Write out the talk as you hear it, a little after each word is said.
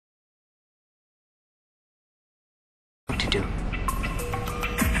do.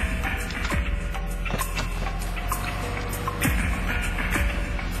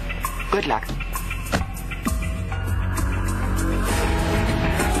 Good luck.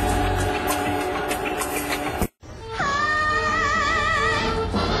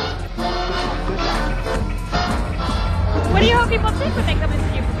 What do you hope people think when they come and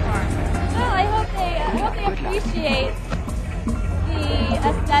see you perform? Well, I hope they appreciate the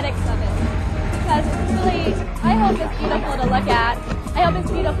aesthetics of it, because it's really, I hope it's beautiful to look at, I hope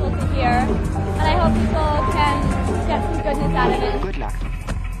it's beautiful to hear, and I hope people can get some goodness out of it. Good luck.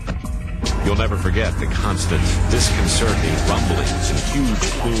 You'll never forget the constant, disconcerting rumblings and huge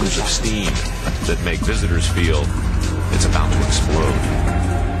plumes of steam that make visitors feel it's about to explode.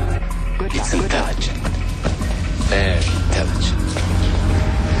 Good luck. It's intelligent. Very intelligent.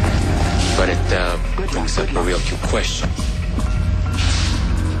 But it brings up a real few questions.